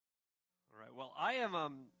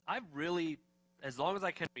I've really, as long as I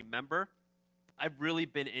can remember, I've really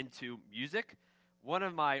been into music. One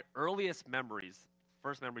of my earliest memories,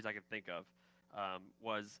 first memories I can think of,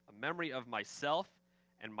 was a memory of myself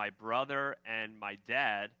and my brother and my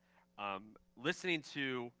dad um, listening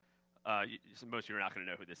to. Most of you are not going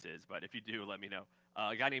to know who this is, but if you do, let me know.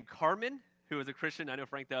 A guy named Carmen, who is a Christian. I know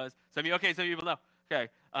Frank does. Some of you people know. Okay,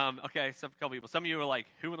 okay, a couple people. Some of you are like,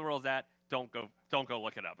 "Who in the world is that?" Don't go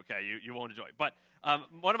look it up. Okay, you won't enjoy it. But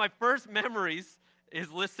one of my first memories is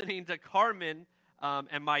listening to Carmen,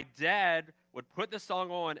 and my dad would put the song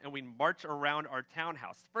on, and we'd march around our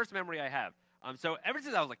townhouse. First memory I have. So ever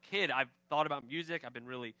since I was a kid, I've thought about music. I've been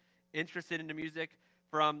really interested into music.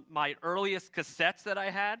 From my earliest cassettes that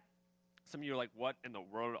I had, some of you are like, "What in the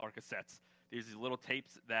world are cassettes?" These little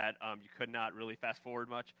tapes that you could not really fast forward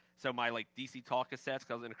much. So my like DC Talk cassettes,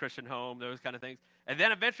 because I was in a Christian home, those kind of things. And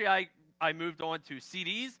then eventually I moved on to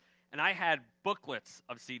CDs, and I had booklets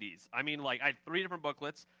of CDs. I mean, like I had 3 different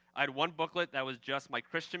booklets. I had one booklet that was just my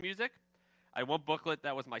Christian music. I had one booklet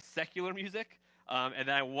that was my secular music, and then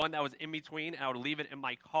I had one that was in between, and I would leave it in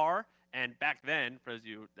my car. And back then, for those of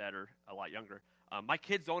you that are a lot younger, my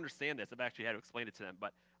kids don't understand this. I've actually had to explain it to them,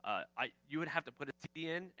 but you would have to put a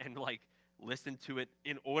CD in and like listen to it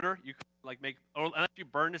in order. You could like or unless you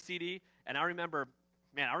burn the CD. And I remember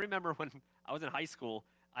when I was in high school,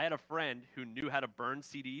 I had a friend who knew how to burn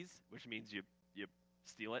CDs, which means you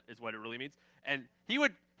steal it, is what it really means. And he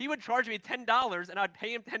would charge me $10, and I'd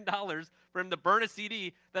pay him $10 for him to burn a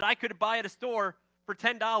CD that I could buy at a store for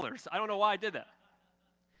 $10. I don't know why I did that.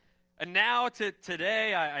 And now to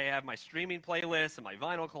today, I have my streaming playlist and my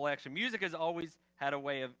vinyl collection. Music has always had a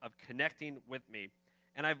way of connecting with me.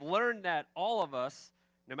 And I've learned that all of us,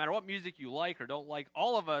 no matter what music you like or don't like,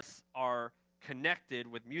 all of us are connected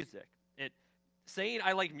with music. Saying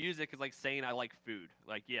I like music is like saying I like food.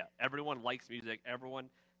 Like, yeah, everyone likes music. Everyone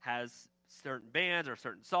has certain bands or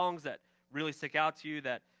certain songs that really stick out to you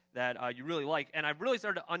that you really like. And I've really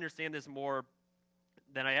started to understand this more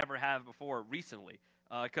than I ever have before recently.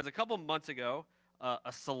 Because a couple months ago,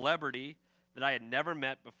 a celebrity that I had never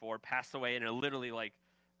met before passed away, and it literally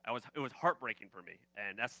it was heartbreaking for me.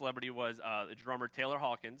 And that celebrity was the drummer Taylor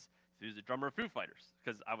Hawkins, who's the drummer of Foo Fighters.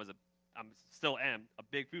 Because I'm still am a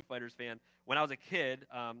big Foo Fighters fan. When I was a kid,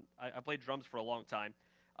 I played drums for a long time.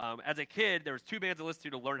 As a kid, there was 2 bands I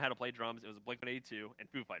listened to learn how to play drums. It was Blink-182 and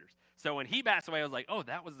Foo Fighters. So when he passed away, I was like, oh,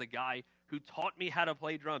 that was the guy who taught me how to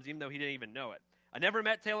play drums, even though he didn't even know it. I never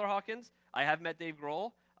met Taylor Hawkins. I have met Dave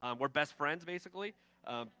Grohl. We're best friends, basically.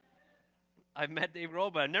 I've met Dave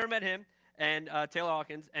Grohl, but I've never met him and Taylor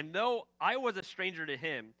Hawkins. And though I was a stranger to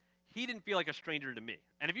him, he didn't feel like a stranger to me.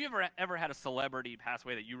 And if you ever had a celebrity pass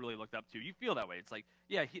away that you really looked up to, you feel that way. It's like,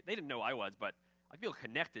 yeah, they didn't know I was, but I feel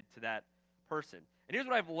connected to that person. And here's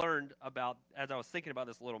what I've learned about, as I was thinking about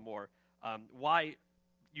this a little more, why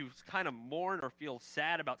you kind of mourn or feel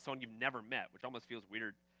sad about someone you've never met, which almost feels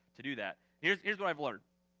weird to do that. Here's what I've learned.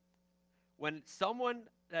 When someone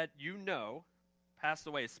that you know passed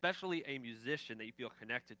away, especially a musician that you feel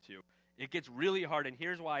connected to, it gets really hard, and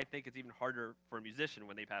here's why I think it's even harder for a musician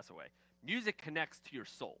when they pass away. Music connects to your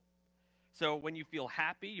soul. So when you feel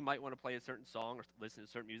happy, you might want to play a certain song or listen to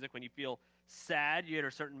certain music. When you feel sad, you get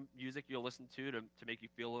a certain music you'll listen to make you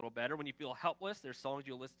feel a little better. When you feel helpless, there's songs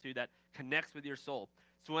you'll listen to that connects with your soul.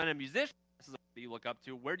 So when a musician passes away that you look up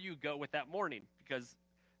to, where do you go with that mourning? Because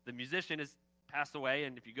the musician has passed away,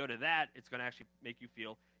 and if you go to that, it's going to actually make you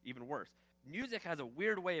feel even worse. Music has a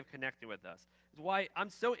weird way of connecting with us. It's why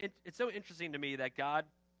it's so interesting to me that God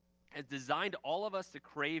has designed all of us to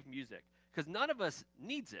crave music, because none of us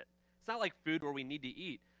needs it. It's not like food where we need to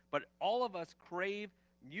eat, but all of us crave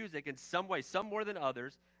music in some way, some more than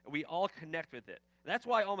others, and we all connect with it. That's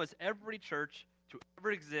why almost every church to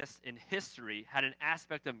ever exist in history had an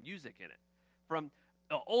aspect of music in it. From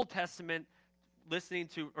the Old Testament, listening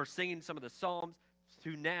to or singing some of the Psalms,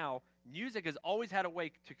 to now, music has always had a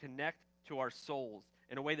way to connect to our souls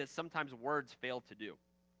in a way that sometimes words fail to do.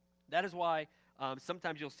 That is why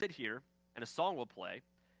sometimes you'll sit here and a song will play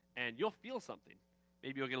and you'll feel something.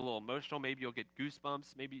 Maybe you'll get a little emotional. Maybe you'll get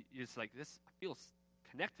goosebumps. Maybe you're just like, this, I feel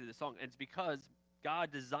connected to this song. And it's because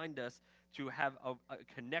God designed us to have a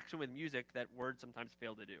connection with music that words sometimes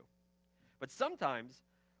fail to do. But sometimes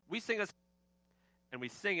we sing and we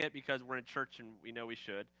sing it because we're in church and we know we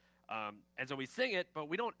should. And so we sing it, but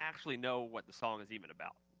we don't actually know what the song is even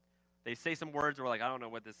about. They say some words, and we're like, I don't know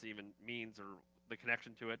what this even means or the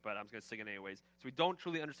connection to it, but I'm just going to sing it anyways. So we don't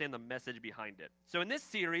truly understand the message behind it. So in this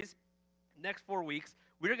series, next 4 weeks,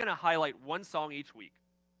 we're going to highlight one song each week.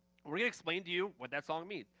 We're going to explain to you what that song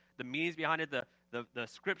means, the meanings behind it, the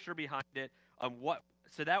scripture behind it, what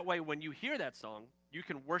so that way when you hear that song, you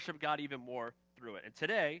can worship God even more through it. And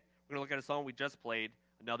today, we're going to look at a song we just played,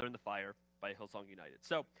 Another in the Fire by Hillsong United.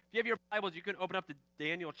 So if you have your Bibles, you can open up to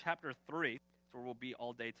Daniel chapter 3. That's where we'll be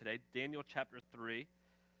all day today. Daniel chapter 3.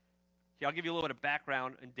 Here, I'll give you a little bit of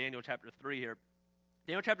background in Daniel chapter 3 here.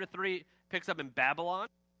 Daniel chapter 3 picks up in Babylon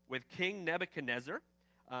with King Nebuchadnezzar.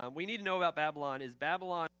 We need to know about Babylon is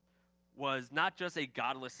Babylon was not just a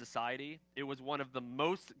godless society. It was one of the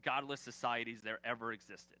most godless societies there ever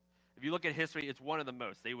existed. If you look at history, it's one of the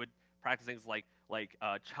most. They would practice things like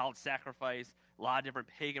child sacrifice, a lot of different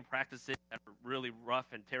pagan practices that are really rough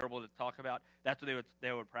and terrible to talk about. That's what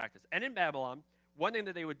they would practice. And in Babylon, one thing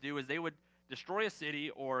that they would do is they would destroy a city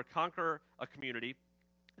or conquer a community,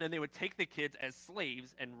 and then they would take the kids as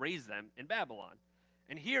slaves and raise them in Babylon.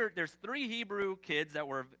 And here, there's 3 Hebrew kids that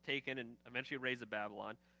were taken and eventually raised in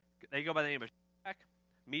Babylon. They go by the name of Shadrach,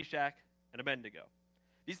 Meshach, and Abednego.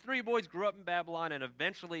 These 3 boys grew up in Babylon, and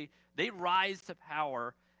eventually they rise to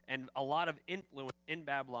power and a lot of influence in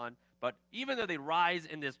Babylon. But even though they rise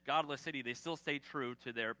in this godless city, they still stay true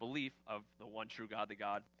to their belief of the one true God, the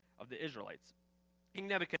God of the Israelites. King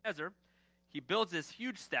Nebuchadnezzar, he builds this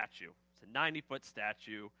huge statue. It's a 90-foot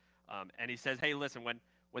statue, and he says, hey, listen,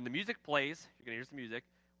 when the music plays, you're going to hear some music,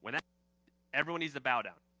 everyone needs to bow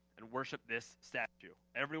down and worship this statue.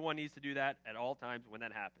 Everyone needs to do that at all times when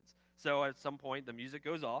that happens. So at some point, the music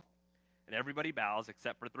goes off, and everybody bows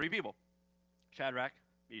except for 3 people, Shadrach,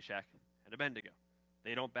 Meshach, and Abednego.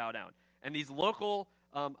 They don't bow down. And these local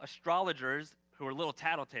astrologers, who are little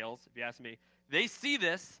tattletales, if you ask me, they see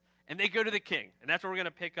this, and they go to the king. And that's what we're going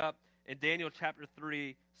to pick up in Daniel chapter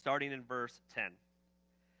 3, starting in verse 10.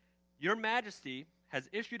 Your Majesty has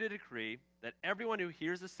issued a decree that everyone who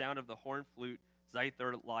hears the sound of the horn, flute,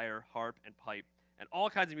 zither, lyre, harp, and pipe, and all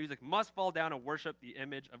kinds of music must fall down and worship the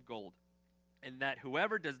image of gold, and that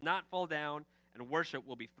whoever does not fall down and worship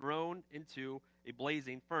will be thrown into a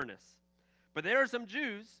blazing furnace. But there are some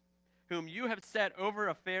Jews whom you have set over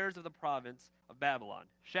affairs of the province of Babylon,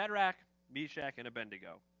 Shadrach, Meshach, and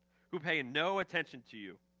Abednego, who pay no attention to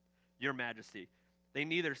you, your Majesty. They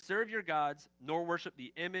neither serve your gods nor worship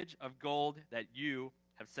the image of gold that you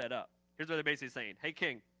have set up. Here's what they're basically saying. Hey,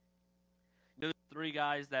 king, you know the 3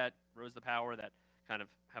 guys that rose to power that kind of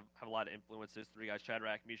have a lot of influences, 3 guys,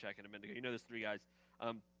 Shadrach, Meshach, and Abednego. You know those 3 guys.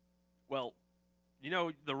 Well, you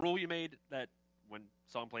know the rule you made that when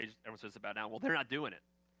song plays, everyone's supposed to bow down? Well, they're not doing it.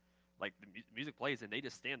 Like, the music plays, and they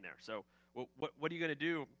just stand there. So what are you going to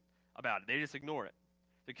do about it? They just ignore it.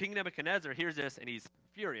 So King Nebuchadnezzar hears this, and he's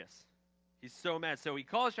furious. He's so mad. So he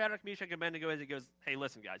calls Shadrach, Meshach, and Abednego as he goes, hey,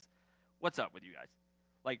 listen, guys, what's up with you guys?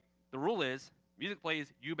 Like, the rule is, music plays,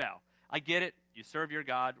 you bow. I get it. You serve your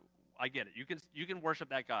God. I get it. You can worship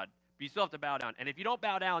that God, but you still have to bow down. And if you don't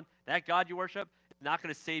bow down, that God you worship is not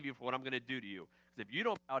going to save you for what I'm going to do to you. Because if you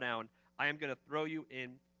don't bow down, I am going to throw you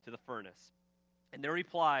into the furnace. And their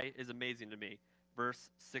reply is amazing to me. Verse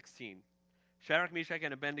 16. Shadrach, Meshach,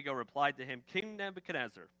 and Abednego replied to him, King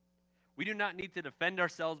Nebuchadnezzar, we do not need to defend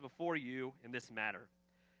ourselves before you in this matter.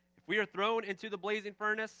 If we are thrown into the blazing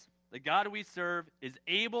furnace, the God we serve is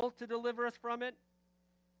able to deliver us from it,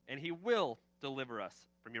 and he will deliver us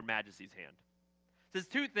from your Majesty's hand. So there's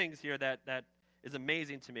 2 things here that is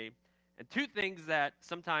amazing to me, and 2 things that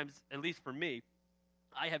sometimes, at least for me,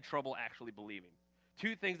 I have trouble actually believing.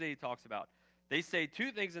 2 things that he talks about. They say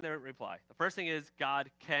 2 things in their reply. The first thing is God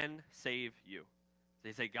can save you.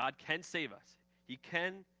 They say God can save us. He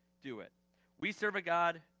can do it. We serve a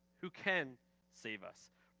God who can save us.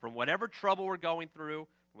 From whatever trouble we're going through,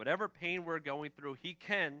 whatever pain we're going through, he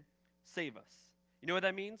can save us. You know what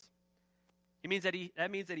that means? It means that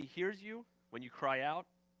he hears you when you cry out,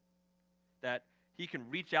 that he can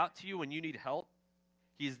reach out to you when you need help.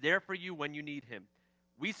 He's there for you when you need him.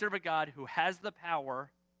 We serve a God who has the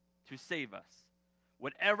power to save us.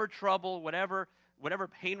 Whatever trouble, whatever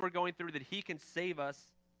pain we're going through, that he can save us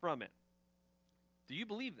from it. Do you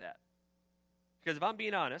believe that? Because if I'm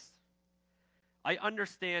being honest, I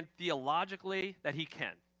understand theologically that he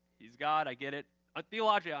can. He's God, I get it.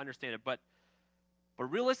 Theologically, I understand it. But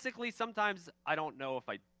realistically, sometimes I don't know if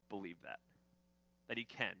I believe that he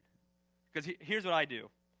can. Because here's what I do.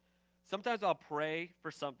 Sometimes I'll pray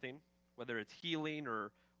for something, whether it's healing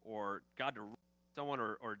or God to someone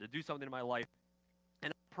or to do something in my life.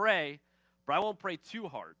 And I pray, but I won't pray too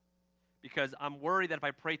hard. Because I'm worried that if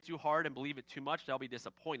I pray too hard and believe it too much, I'll be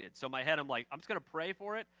disappointed. So in my head, I'm like, I'm just going to pray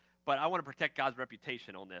for it, but I want to protect God's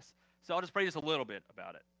reputation on this. So I'll just pray just a little bit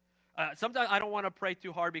about it. Sometimes I don't want to pray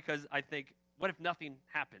too hard because I think, what if nothing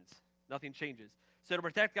happens? Nothing changes. So to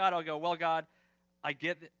protect God, I'll go, well, God, I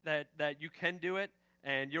get that you can do it,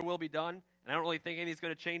 and your will be done, and I don't really think anything's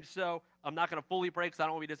going to change, so I'm not going to fully pray because I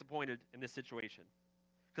don't want to be disappointed in this situation.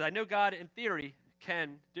 Because I know God, in theory,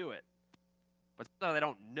 can do it. But sometimes I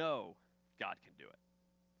don't know God can do it.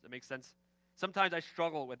 Does that make sense? Sometimes I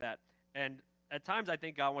struggle with that. And at times I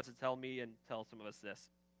think God wants to tell me and tell some of us this.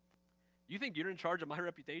 You think you're in charge of my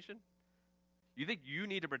reputation? You think you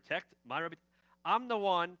need to protect my reputation? I'm the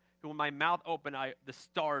one who, when my mouth opened, the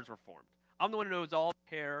stars were formed. I'm the one who knows all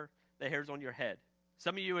the hairs on your head.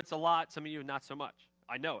 Some of you, it's a lot. Some of you, not so much.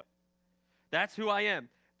 I know it. That's who I am.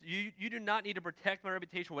 You do not need to protect my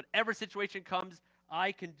reputation. Whatever situation comes,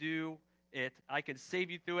 I can do it. I can save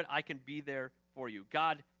you through it. I can be there for you.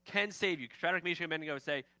 God can save you. Shadrach, Meshach, and Abednego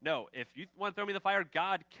say, no, if you want to throw me in the fire,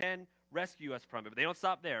 God can rescue us from it. But they don't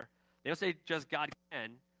stop there. They don't say just God can.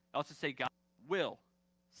 They also say God will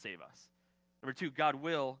save us. Number two, God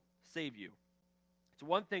will save you. It's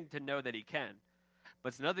one thing to know that he can, but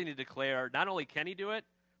it's another thing to declare, not only can he do it,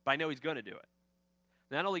 but I know he's going to do it.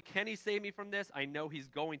 Not only can he save me from this, I know he's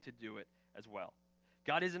going to do it as well.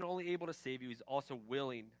 God isn't only able to save you, he's also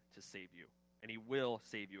willing to save you. And he will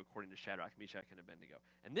save you according to Shadrach, Meshach, and Abednego.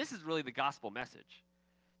 And this is really the gospel message.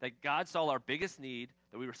 That God saw our biggest need,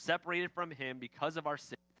 that we were separated from him because of our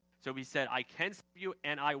sin. So he said, I can save you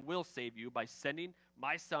and I will save you by sending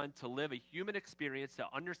my son to live a human experience, to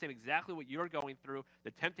understand exactly what you're going through,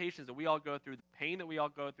 the temptations that we all go through, the pain that we all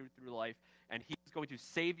go through life. And he's going to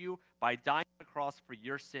save you by dying on the cross for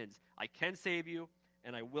your sins. I can save you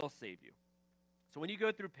and I will save you. So when you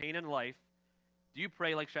go through pain in life, do you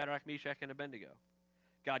pray like Shadrach, Meshach, and Abednego?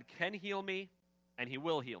 God can heal me, and he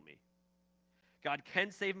will heal me. God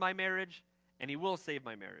can save my marriage, and he will save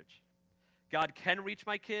my marriage. God can reach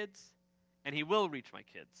my kids, and he will reach my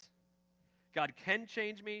kids. God can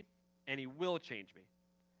change me, and he will change me.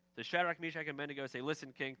 So Shadrach, Meshach, and Abednego say,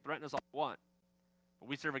 listen, King, threaten us all you want, but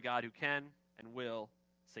we serve a God who can and will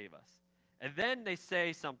save us. And then they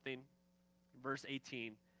say something, verse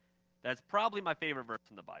 18, that's probably my favorite verse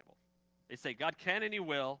in the Bible. They say, God can and he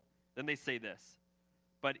will. Then they say this,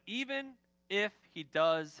 but even if he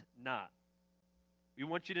does not, we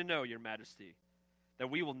want you to know, your majesty, that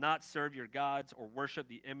we will not serve your gods or worship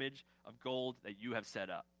the image of gold that you have set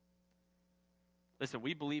up. Listen,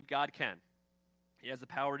 we believe God can. He has the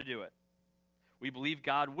power to do it. We believe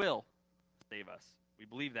God will save us. We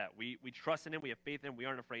believe that. We trust in him. We have faith in him. We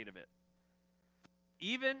aren't afraid of it.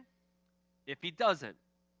 Even if he doesn't,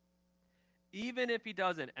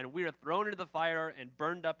 and we are thrown into the fire and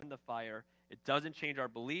burned up in the fire, it doesn't change our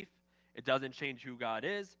belief. It doesn't change who God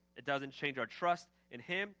is. It doesn't change our trust in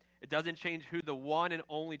him. It doesn't change who the one and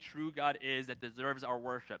only true God is that deserves our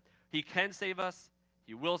worship. He can save us.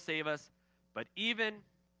 He will save us. But even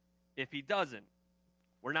if he doesn't,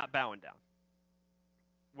 we're not bowing down.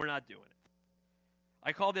 We're not doing it.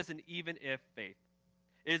 I call this an even if faith.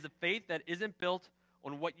 It is a faith that isn't built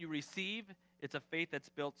on what you receive. It's a faith that's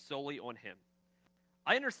built solely on him.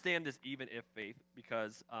 I understand this even if faith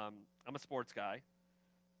because I'm a sports guy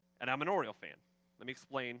and I'm an Oriole fan. Let me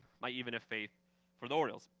explain my even if faith for the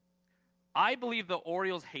Orioles. I believe the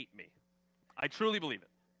Orioles hate me. I truly believe it.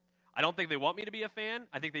 I don't think they want me to be a fan.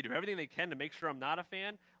 I think they do everything they can to make sure I'm not a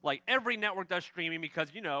fan. Like every network does streaming because,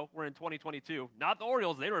 we're in 2022. Not the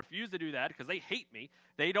Orioles. They refuse to do that because they hate me.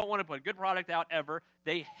 They don't want to put a good product out ever.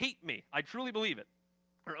 They hate me. I truly believe it.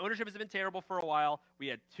 Our ownership has been terrible for a while. We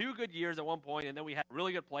had 2 good years at one point, and then we had a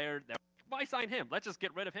really good player. Why sign him? Let's just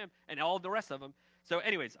get rid of him and all the rest of them. So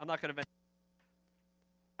anyways, I'm not going to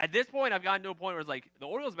At this point, I've gotten to a point where it's like, the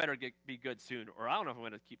Orioles better be good soon, or I don't know if I'm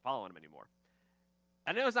going to keep following them anymore.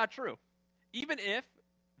 I know it's not true. Even if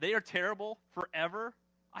they are terrible forever,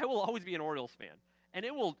 I will always be an Orioles fan. And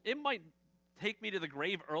it might take me to the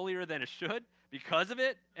grave earlier than it should because of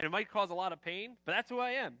it, and it might cause a lot of pain, but that's who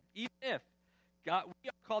I am. Even if. God, we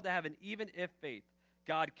are called to have an even if faith.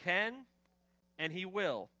 God can and he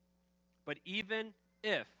will. But even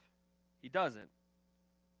if he doesn't,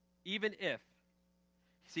 even if.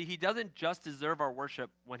 See, he doesn't just deserve our worship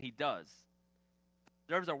when he does. He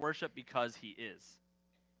deserves our worship because he is.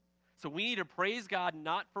 So we need to praise God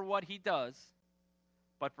not for what he does,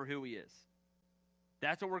 but for who he is.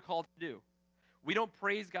 That's what we're called to do. We don't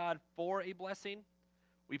praise God for a blessing.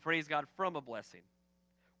 We praise God from a blessing.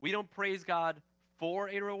 We don't praise God for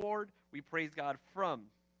a reward. We praise God from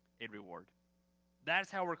a reward. That's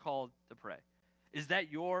how we're called to pray. Is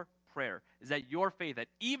that your prayer? Is that your faith that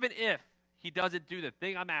even if he doesn't do the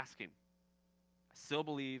thing I'm asking, I still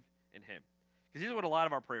believe in him? Because here's what a lot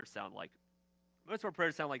of our prayers sound like. Most of our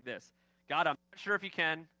prayers sound like this. God, I'm not sure if you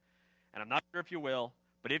can, and I'm not sure if you will,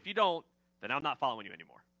 but if you don't, then I'm not following you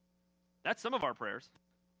anymore. That's some of our prayers.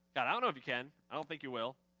 God, I don't know if you can. I don't think you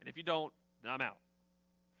will. And if you don't, then I'm out.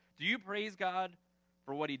 Do you praise God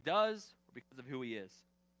for what he does or because of who he is?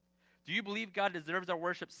 Do you believe God deserves our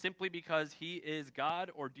worship simply because he is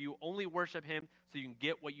God, or do you only worship him so you can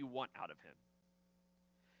get what you want out of him?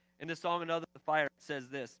 In the song Another Fire, it says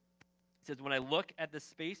this. It says, when I look at the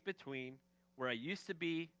space between where I used to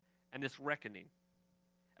be and this reckoning,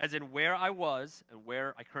 as in where I was and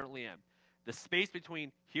where I currently am. The space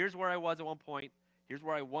between here's where I was at one point, here's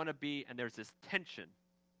where I want to be, and there's this tension,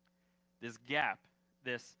 this gap,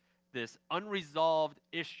 this unresolved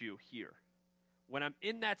issue here. When I'm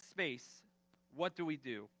in that space, what do we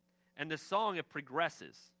do? And the song, it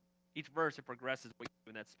progresses. Each verse, it progresses what you do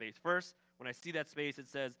in that space. First, when I see that space, it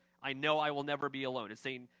says, I know I will never be alone. It's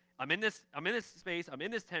saying, I'm in this space, I'm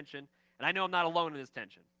in this tension, and I know I'm not alone in this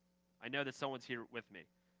tension. I know that someone's here with me.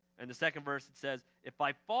 And the second verse, it says, if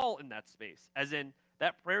I fall in that space, as in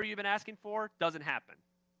that prayer you've been asking for doesn't happen.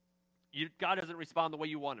 God doesn't respond the way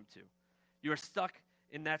you want him to. You are stuck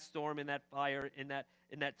in that storm, in that fire, in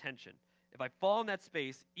that tension. If I fall in that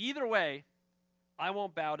space, either way, I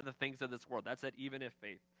won't bow to the things of this world. That's that even if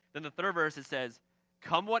faith. Then the third verse, it says,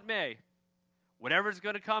 come what may. Whatever is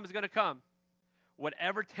going to come is going to come.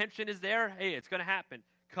 Whatever tension is there, hey, it's going to happen.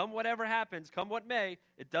 Come whatever happens, come what may,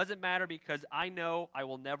 it doesn't matter because I know I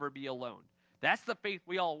will never be alone. That's the faith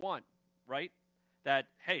we all want, right? That,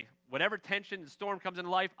 hey, whatever tension and storm comes in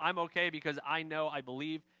life, I'm okay because I know, I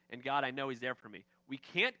believe in God, I know he's there for me. We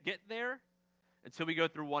can't get there until we go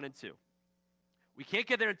through 1 and 2. We can't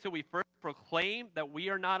get there until we first proclaim that we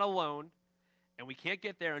are not alone, and we can't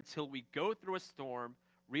get there until we go through a storm,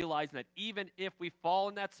 realizing that even if we fall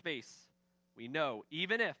in that space, we know,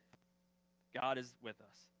 even if, God is with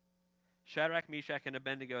us. Shadrach, Meshach, and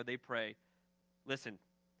Abednego, they pray, listen,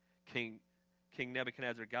 King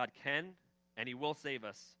Nebuchadnezzar, God can and he will save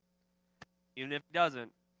us. Even if he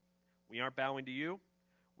doesn't, we aren't bowing to you.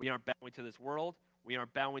 We aren't bowing to this world. We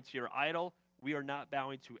aren't bowing to your idol. We are not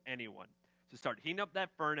bowing to anyone. So start heating up that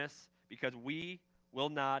furnace because we will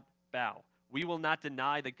not bow. We will not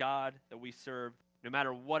deny the God that we serve no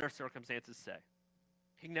matter what our circumstances say.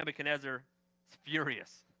 King Nebuchadnezzar is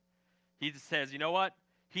furious. He just says, you know what?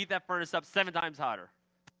 Heat that furnace up 7 times hotter.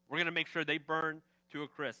 We're going to make sure they burn to a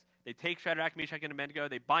crisp. They take Shadrach, Meshach, and Abednego,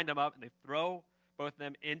 they bind them up, and they throw both of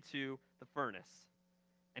them into the furnace.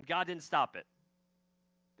 And God didn't stop it.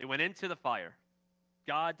 They went into the fire.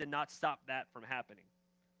 God did not stop that from happening.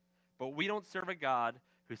 But we don't serve a God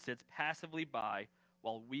who sits passively by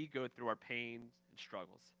while we go through our pains and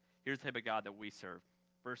struggles. Here's the type of God that we serve.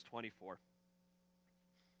 Verse 24.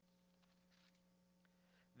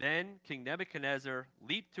 Then King Nebuchadnezzar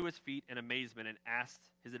leaped to his feet in amazement and asked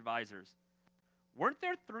his advisors, weren't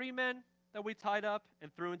there 3 men that we tied up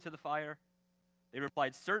and threw into the fire? They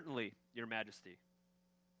replied, certainly, your majesty.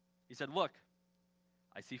 He said, look,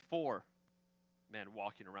 I see 4 men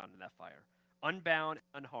walking around in that fire, unbound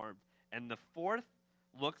and unharmed, and the 4th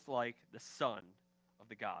looks like the son of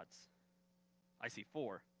the gods. I see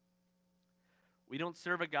 4. We don't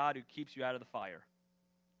serve a God who keeps you out of the fire.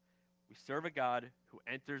 We serve a God who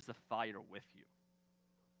enters the fire with you.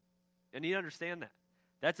 And you understand that.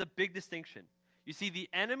 That's a big distinction. You see, the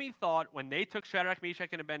enemy thought when they took Shadrach, Meshach,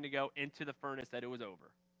 and Abednego into the furnace that it was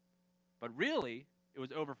over. But really, it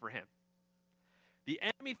was over for him. The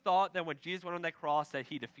enemy thought that when Jesus went on that cross that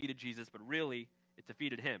he defeated Jesus, but really, it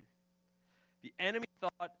defeated him. The enemy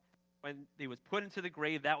thought when he was put into the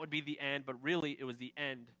grave that would be the end, but really, it was the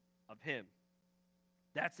end of him.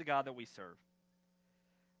 That's the God that we serve.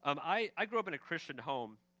 I grew up in a Christian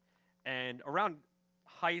home, and around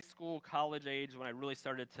high school, college age, when I really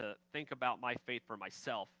started to think about my faith for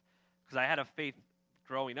myself, because I had a faith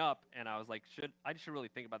growing up, and I was like, I should really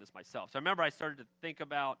think about this myself. So I remember I started to think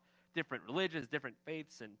about different religions, different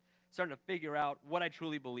faiths, and starting to figure out what I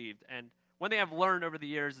truly believed. And one thing I've learned over the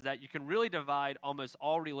years is that you can really divide almost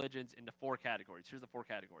all religions into 4 categories. Here's the 4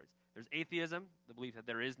 categories. There's atheism, the belief that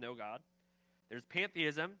there is no God. There's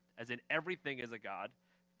pantheism, as in everything is a god.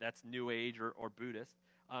 That's New Age or Buddhist.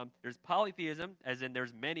 There's polytheism, as in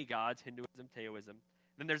there's many gods, Hinduism, Taoism.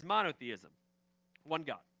 Then there's monotheism, one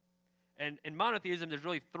God. And in monotheism, there's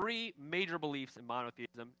really 3 major beliefs in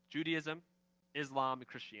monotheism: Judaism, Islam, and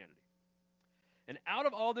Christianity. And out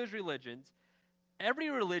of all those religions, every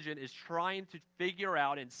religion is trying to figure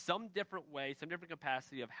out in some different way, some different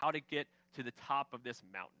capacity of how to get to the top of this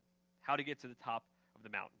mountain, how to get to the top of the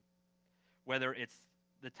mountain. Whether it's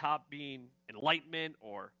the top being enlightenment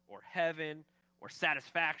or heaven or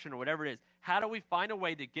satisfaction or whatever it is. How do we find a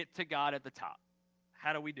way to get to God at the top?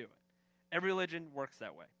 How do we do it? Every religion works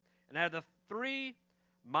that way. And I have the 3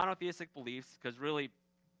 monotheistic beliefs because really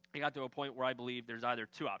I got to a point where I believe there's either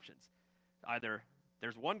 2 options. Either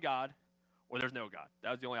there's one God or there's no God.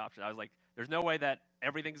 That was the only option. I was like, There's no way that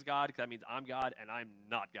everything's God, because that means I'm God and I'm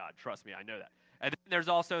not God. Trust me, I know that. And then there's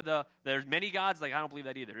also there's many gods. Like, I don't believe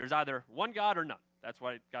that either. There's either one God or none. That's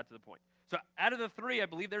why it got to the point. So out of the three, I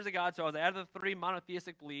believe there's a God. So out of the three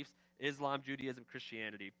monotheistic beliefs, Islam, Judaism,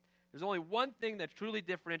 Christianity, there's only one thing that truly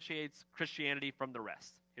differentiates Christianity from the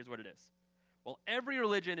rest. Here's what it is. Well, every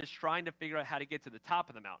religion is trying to figure out how to get to the top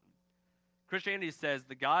of the mountain. Christianity says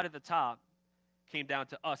the God at the top came down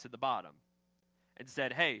to us at the bottom and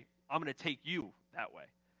said, hey, I'm going to take you that way.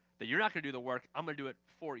 That you're not going to do the work, I'm going to do it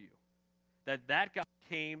for you. That God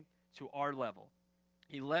came to our level.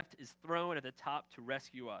 He left his throne at the top to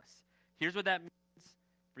rescue us. Here's what that means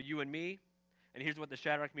for you and me, and here's what the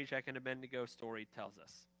Shadrach, Meshach, and Abednego story tells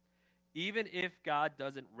us. Even if God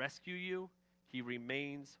doesn't rescue you, he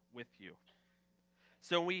remains with you.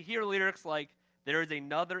 So when we hear lyrics like, there is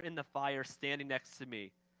another in the fire standing next to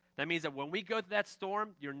me, that means that when we go through that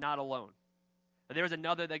storm, you're not alone. That there is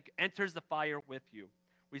another that enters the fire with you.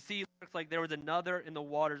 We see lyrics like, there was another in the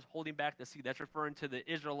waters holding back the sea. That's referring to the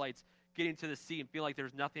Israelites getting to the sea and feel like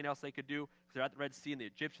there's nothing else they could do because they're at the Red Sea and the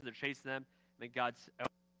Egyptians are chasing them. And then God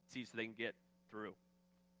sees so they can get through.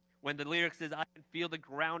 When the lyric says, I can feel the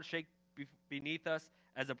ground shake beneath us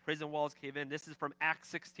as the prison walls cave in. This is from Acts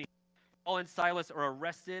 16. Paul and Silas are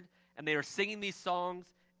arrested, and they are singing these songs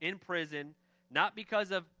in prison, not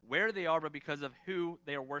because of where they are, but because of who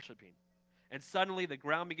they are worshiping. And suddenly the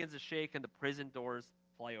ground begins to shake and the prison doors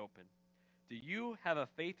fly open. Do you have a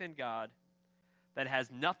faith in God that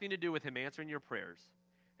has nothing to do with him answering your prayers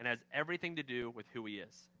and has everything to do with who he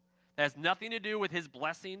is? That has nothing to do with his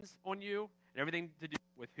blessings on you and everything to do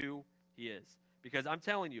with who he is. Because I'm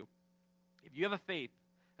telling you, if you have a faith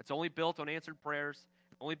that's only built on answered prayers,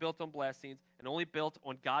 only built on blessings, and only built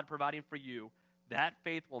on God providing for you, that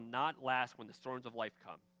faith will not last when the storms of life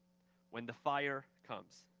come, when the fire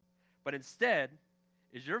comes. But instead,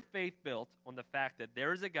 is your faith built on the fact that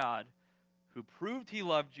there is a God who proved he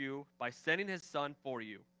loved you by sending his son for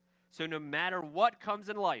you? So no matter what comes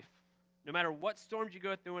in life, no matter what storms you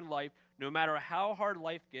go through in life, no matter how hard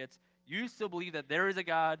life gets, you still believe that there is a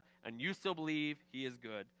God and you still believe he is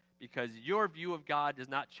good, because your view of God does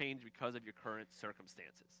not change because of your current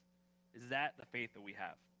circumstances. Is that the faith that we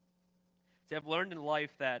have? See, I've learned in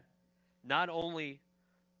life that not only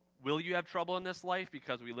will you have trouble in this life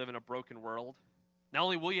because we live in a broken world, not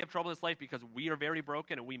only will you have trouble in this life because we are very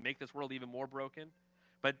broken and we make this world even more broken,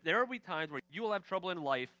 but there will be times where you will have trouble in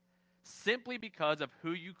life simply because of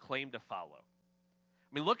who you claim to follow.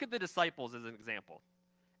 I mean, look at the disciples as an example.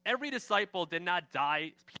 Every disciple did not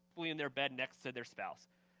die peacefully in their bed next to their spouse.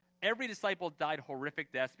 Every disciple died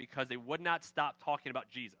horrific deaths because they would not stop talking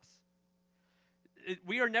about Jesus.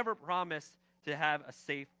 We are never promised to have a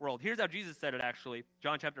safe world. Here's how Jesus said it, actually.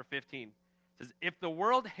 John chapter 15. It says, if the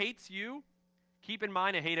world hates you, keep in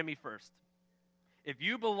mind it hated me first. If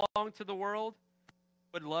you belong to the world,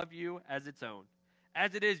 it would love you as its own.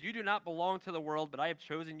 As it is, you do not belong to the world, but I have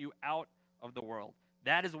chosen you out of the world.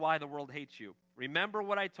 That is why the world hates you. Remember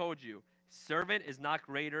what I told you. Servant is not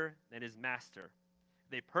greater than his master.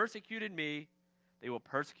 They persecuted me, they will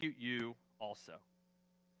persecute you also.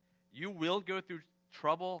 You will go through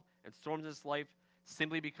trouble and storms in this life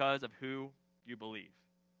simply because of who you believe.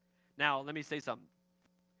 Now, let me say something.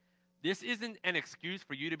 This isn't an excuse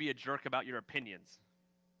for you to be a jerk about your opinions,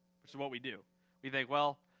 which is what we do. We think,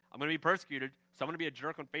 well, I'm going to be persecuted, so I'm going to be a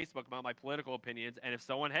jerk on Facebook about my political opinions, and if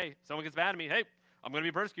someone gets mad at me, hey, I'm going to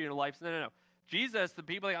be persecuted in life. So no. Jesus, the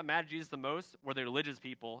people that got mad at Jesus the most were the religious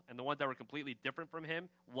people, and the ones that were completely different from him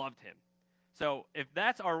loved him. So if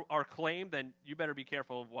that's our claim, then you better be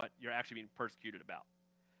careful of what you're actually being persecuted about.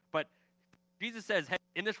 But Jesus says, hey,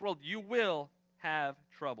 in this world you will have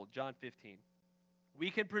trouble. John 15.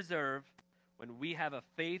 We can preserve when we have a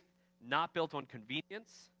faith not built on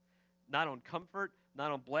convenience, not on comfort,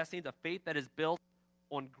 not on blessings, a faith that is built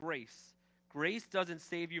on grace. Grace doesn't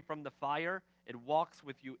save you from the fire, it walks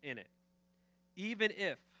with you in it. Even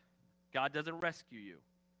if God doesn't rescue you,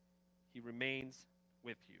 he remains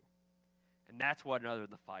with you. And that's what Another in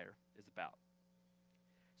the Fire is about.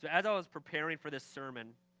 So as I was preparing for this sermon,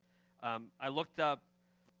 I looked up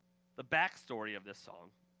the backstory of this song.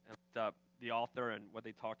 I looked up the author and what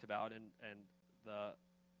they talked about. And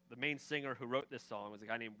the main singer who wrote this song was a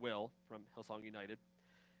guy named Will from Hillsong United.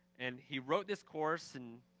 And he wrote this chorus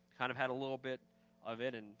and kind of had a little bit of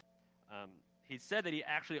it. And he said that he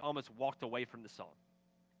actually almost walked away from the song.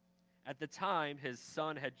 At the time, his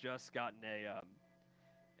son had just gotten a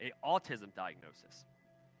autism diagnosis.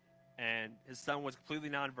 And his son was completely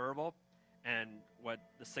nonverbal. And what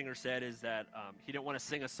the singer said is that he didn't want to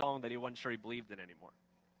sing a song that he wasn't sure he believed in anymore.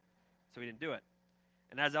 So he didn't do it.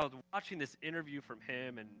 And as I was watching this interview from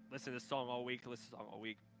him and listening to this song all week,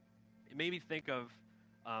 it made me think of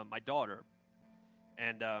my daughter.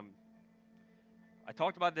 And I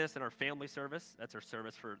talked about this in our family service. That's our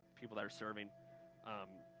service for people that are serving.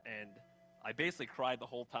 And I basically cried the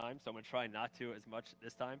whole time, so I'm going to try not to as much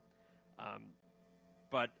this time.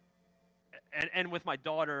 But with my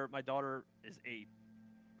daughter is 8.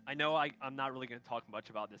 I know I'm not really going to talk much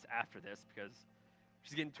about this after this because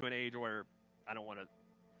she's getting to an age where I don't want to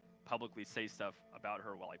publicly say stuff about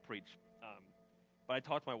her while I preach. But I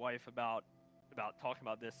talked to my wife about talking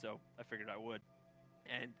about this, so I figured I would.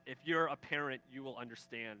 And if you're a parent, you will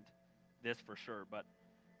understand this for sure. But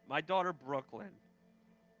my daughter, Brooklyn,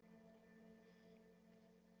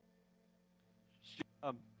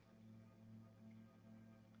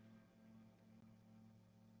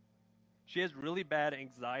 she has really bad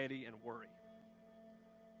anxiety and worry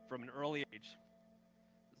from an early age.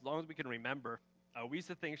 As long as we can remember, we used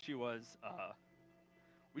to think she was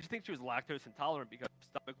lactose intolerant because her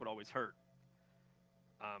stomach would always hurt.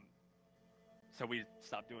 So we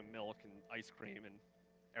stopped doing milk and ice cream and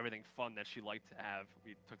everything fun that she liked to have.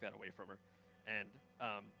 We took that away from her, and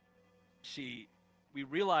we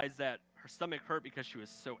realized that her stomach hurt because she was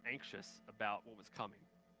so anxious about what was coming,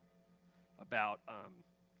 about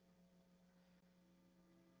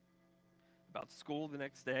school the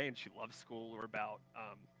next day, and she loved school, or about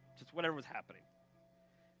just whatever was happening.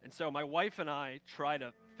 And so my wife and I tried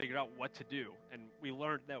to figure out what to do, and we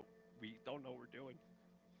learned that we don't know what we're doing.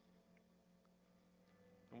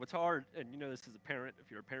 And what's hard, and you know this as a parent, if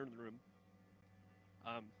you're a parent in the room,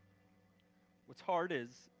 what's hard is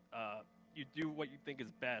you do what you think is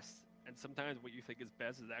best, and sometimes what you think is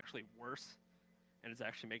best is actually worse, and it's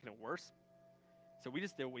actually making it worse. So we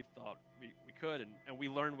just did what we thought we could, and we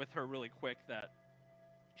learned with her really quick that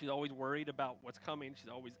she's always worried about what's coming. She's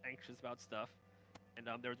always anxious about stuff. And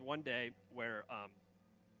there was one day where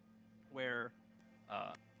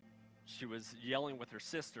she was yelling with her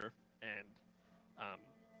sister, and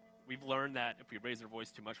we've learned that if we raise our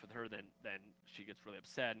voice too much with her, then she gets really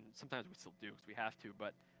upset, and sometimes we still do because we have to.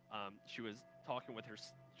 But she was arguing with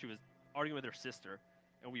her sister,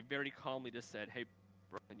 and we very calmly just said, "Hey,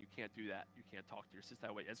 Brooklyn, you can't do that. You can't talk to your sister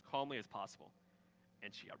that way," as calmly as possible.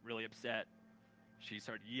 And she got really upset. She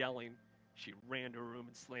started yelling. She ran to her room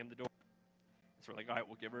and slammed the door. So we're like, all right,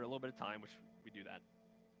 we'll give her a little bit of time, which we do that.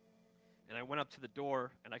 And I went up to the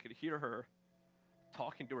door, and I could hear her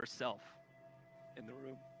talking to herself in the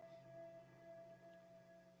room.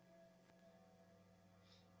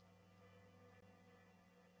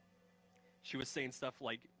 She was saying stuff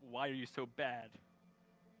like, "Why are you so bad?"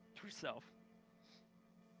 to herself.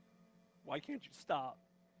 "Why can't you stop?"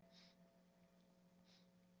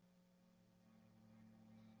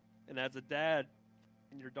 And as a dad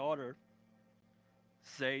and your daughter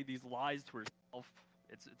say these lies to herself,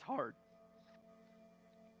 it's hard.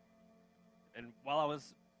 And while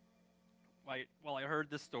I heard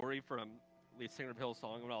this story from lead singer of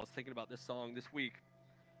Hillsong, when I was thinking about this song this week,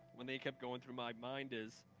 one thing that kept going through my mind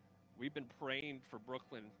is we've been praying for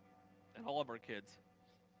Brooklyn and all of our kids,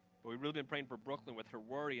 but we've really been praying for Brooklyn with her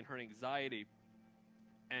worry and her anxiety.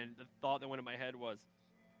 And the thought that went in my head was,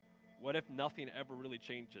 what if nothing ever really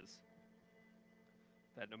changes?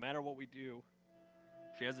 That no matter what we do,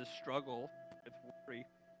 she has this struggle with worry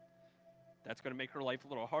that's going to make her life a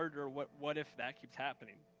little harder. What if that keeps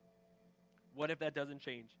happening? What if that doesn't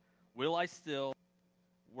change? Will I still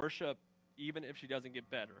worship even if she doesn't get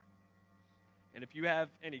better? And if you have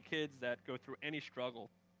any kids that go through any struggle,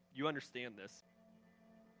 you understand this.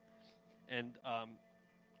 And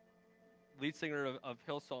lead singer of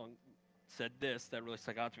Hillsong said this that really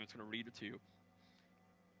stuck out to me. I was going to read it to you.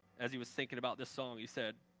 As he was thinking about this song, he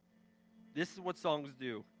said, "This is what songs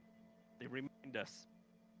do. They remind us.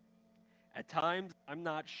 At times, I'm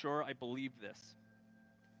not sure I believe this.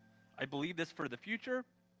 I believe this for the future.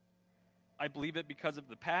 I believe it because of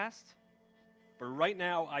the past. But right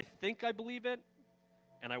now, I think I believe it,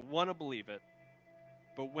 and I want to believe it.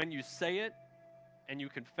 But when you say it and you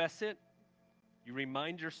confess it, you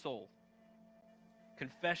remind your soul.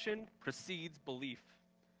 Confession precedes belief,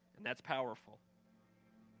 and that's powerful."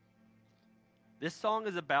 This song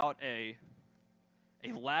is about a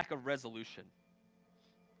lack of resolution.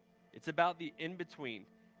 It's about the in-between.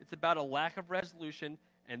 It's about a lack of resolution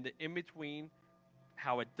and the in-between,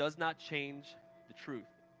 how it does not change the truth.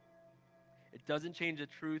 It doesn't change the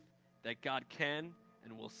truth that God can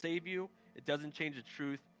and will save you. It doesn't change the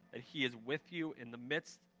truth that He is with you in the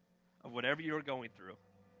midst of whatever you're going through.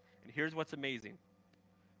 And here's what's amazing.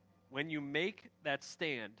 When you make that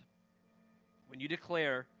stand, when you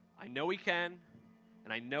declare, "I know He can,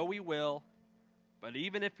 and I know He will, But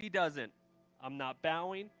even if he doesn't, I'm not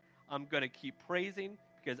bowing. I'm going to keep praising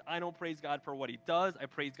because I don't praise God for what he does. I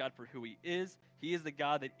praise God for who he is. He is the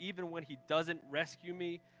God that even when he doesn't rescue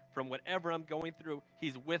me from whatever I'm going through,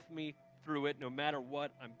 he's with me through it no matter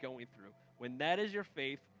what I'm going through. When that is your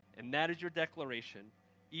faith and that is your declaration,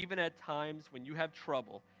 even at times when you have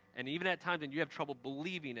trouble, and even at times when you have trouble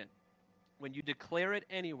believing it, when you declare it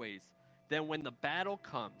anyways, then when the battle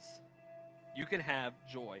comes, you can have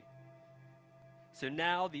joy. So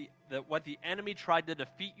now what the enemy tried to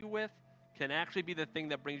defeat you with can actually be the thing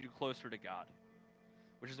that brings you closer to God,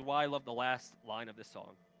 which is why I love the last line of this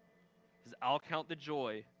song. It says, I'll count the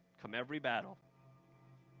joy come every battle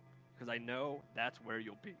because I know that's where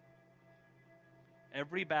you'll be.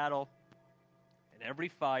 Every battle and every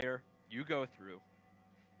fire you go through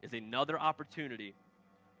is another opportunity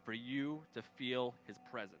for you to feel his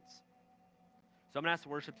presence. So I'm going to ask the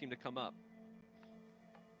worship team to come up.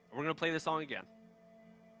 We're going to play this song again.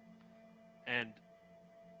 And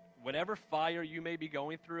whatever fire you may be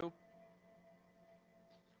going through,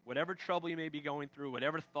 whatever trouble you may be going through,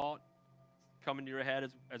 whatever thought coming to your head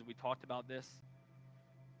as we talked about this,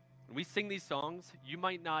 when we sing these songs, you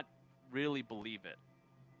might not really believe it.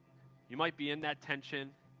 You might be in that tension,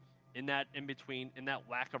 in that in-between, in that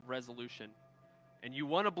lack of resolution. And you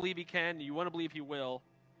want to believe he can, you want to believe he will,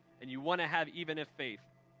 and you want to have even if faith.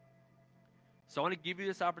 So I want to give you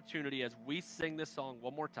this opportunity as we sing this song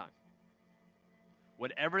one more time.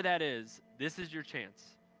 Whatever that is, this is your chance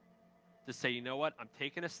to say, you know what, I'm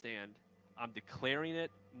taking a stand. I'm declaring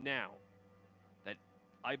it now that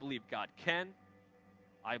I believe God can,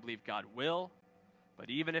 I believe God will, but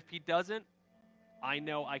even if he doesn't, I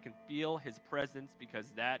know I can feel his presence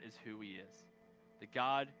because that is who he is. The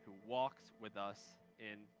God who walks with us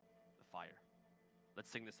in the fire. Let's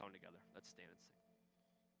sing this song together. Let's stand and sing.